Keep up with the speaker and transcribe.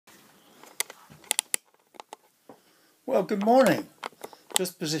Well, good morning.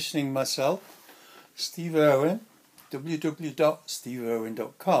 Just positioning myself. Steve Irwin,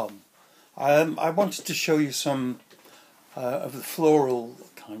 www.steveirwin.com. I wanted to show you some of the floral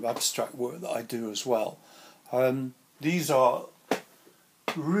kind of abstract work that I do as well. These are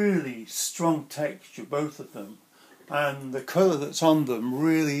really strong texture, both of them, and the colour that's on them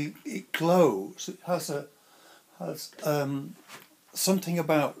really, it glows. It has something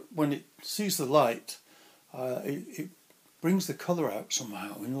about when it sees the light, it brings the colour out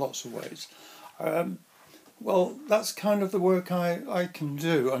somehow in lots of ways. Well, that's kind of the work I can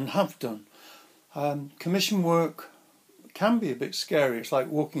do and have done. Commission work can be a bit scary. It's like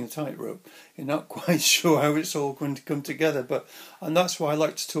walking a tightrope. You're not quite sure how it's all going to come together, and that's why I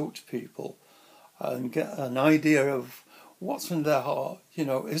like to talk to people and get an idea of what's in their heart. You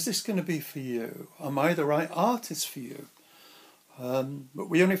know, is this going to be for you? Am I the right artist for you? But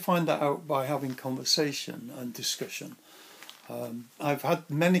we only find that out by having conversation and discussion. I've had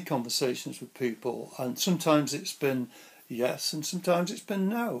many conversations with people, and sometimes it's been yes, and sometimes it's been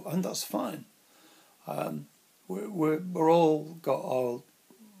no, and that's fine. We're all got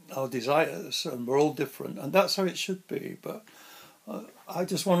our desires, and we're all different, and that's how it should be. But I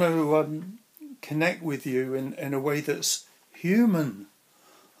just want to connect with you in a way that's human,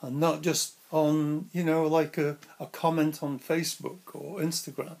 and not just on, you know, like a comment on Facebook or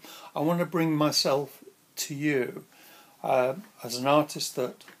Instagram. I want to bring myself to you as an artist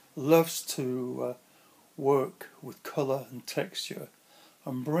that loves to work with colour and texture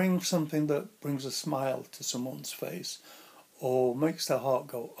and bring something that brings a smile to someone's face or makes their heart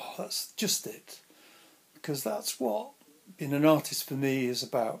go, oh, that's just it. Because that's what being an artist for me is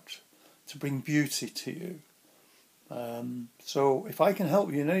about, to bring beauty to you. So if I can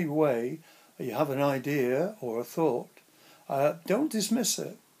help you in any way, you have an idea or a thought, don't dismiss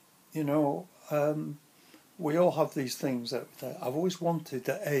it. You know, we all have these things that I've always wanted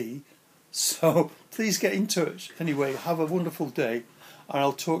so please get in touch. Anyway, have a wonderful day, and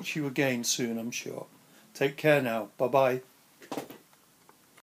I'll talk to you again soon, I'm sure. Take care now. Bye-bye.